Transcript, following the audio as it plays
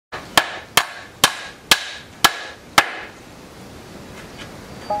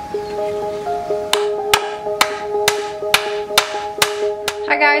Hi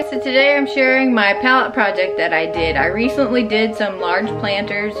guys, so today I'm sharing my pallet project that I did. I recently did some large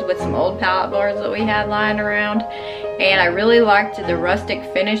planters with some old pallet boards that we had lying around, and I really liked the rustic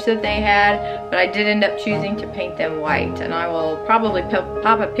finish that they had, but I did end up choosing to paint them white, and I will probably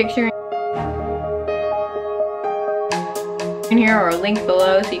pop a picture in here or a link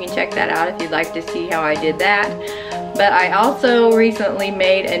below so you can check that out if you'd like to see how I did that. But I also recently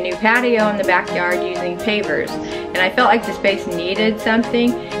made a new patio in the backyard using pavers, and I felt like the space needed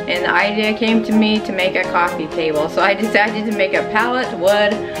something, and the idea came to me to make a coffee table. So I decided to make a pallet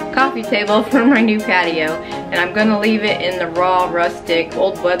wood coffee table for my new patio, and I'm going to leave it in the raw, rustic,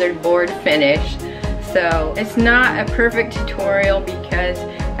 old weathered board finish. So it's not a perfect tutorial because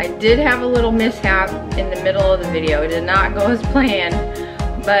I did have a little mishap in the middle of the video. It did not go as planned,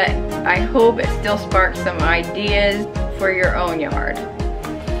 but I hope it still sparks some ideas for your own yard.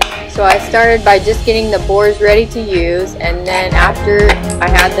 So I started by just getting the boards ready to use, and then after I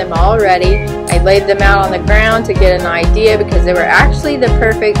had them all ready, I laid them out on the ground to get an idea because they were actually the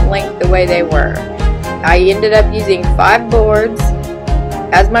perfect length the way they were. I ended up using 5 boards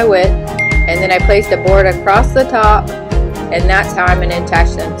as my width, and then I placed a board across the top, and that's how I'm going to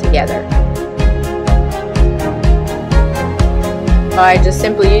attach them together. I just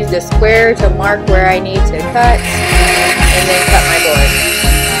simply used a square to mark where I need to cut, and then cut my board.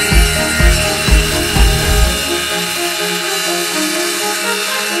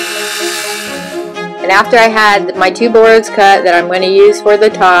 And after I had my 2 boards cut that I'm going to use for the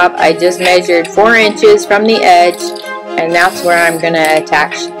top, I just measured 4 inches from the edge, and that's where I'm going to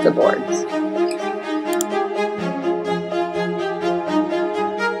attach the boards.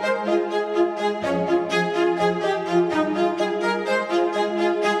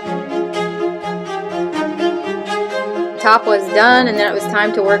 Top was done, and then it was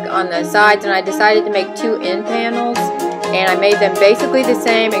time to work on the sides, and I decided to make 2 end panels, and I made them basically the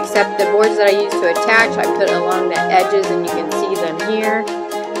same except the boards that I used to attach I put along the edges, and you can see them here.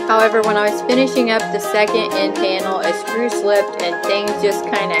 However, when I was finishing up the second end panel, a screw slipped and things just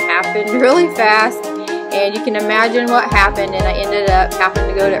kind of happened really fast, and you can imagine what happened, and I ended up having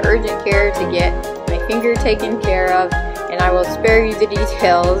to go to urgent care to get my finger taken care of, and I will spare you the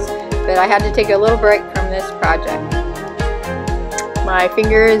details, but I had to take a little break from this project. My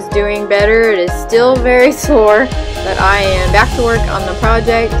finger is doing better. It is still very sore, but I am back to work on the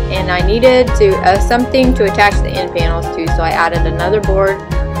project, and I needed something to attach the end panels to, so I added another board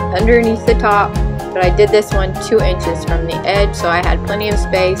underneath the top, but I did this one 2 inches from the edge, so I had plenty of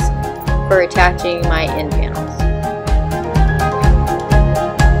space for attaching my end panels.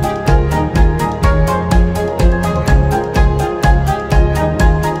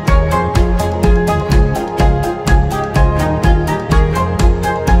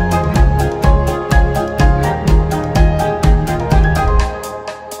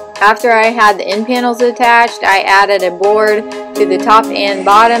 After I had the end panels attached, I added a board to the top and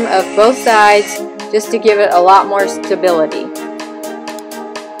bottom of both sides just to give it a lot more stability.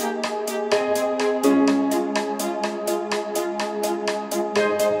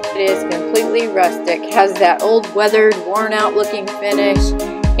 It is completely rustic, has that old weathered, worn out looking finish,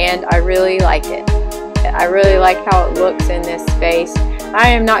 and I really like it. I really like how it looks in this space. I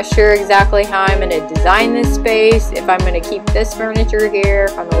am not sure exactly how I'm going to design this space, if I'm going to keep this furniture here,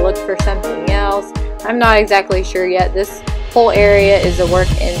 if I'm going to look for something else. I'm not exactly sure yet. This whole area is a work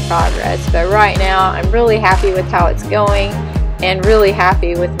in progress, but right now I'm really happy with how it's going and really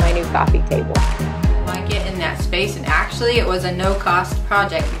happy with my new coffee table. I like it in that space, and actually it was a no-cost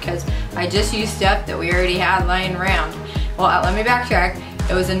project because I just used stuff that we already had laying around. Well, let me backtrack.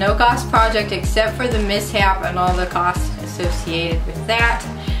 It was a no-cost project except for the mishap and all the costs associated with that.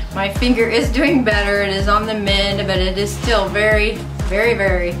 My finger is doing better. It is on the mend, but it is still very, very,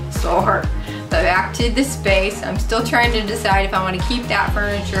 very sore. But back to the space, I'm still trying to decide if I want to keep that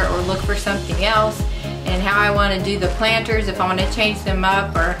furniture or look for something else, and how I want to do the planters, if I want to change them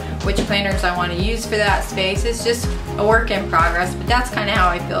up, or which planters I want to use for that space. It's just a work in progress, but that's kind of how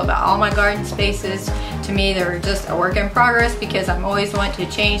I feel about all my garden spaces. To me, they're just a work in progress because I'm always wanting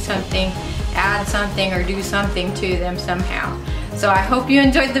to change something, add something, or do something to them somehow. So I hope you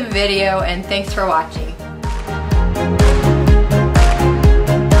enjoyed the video, and thanks for watching.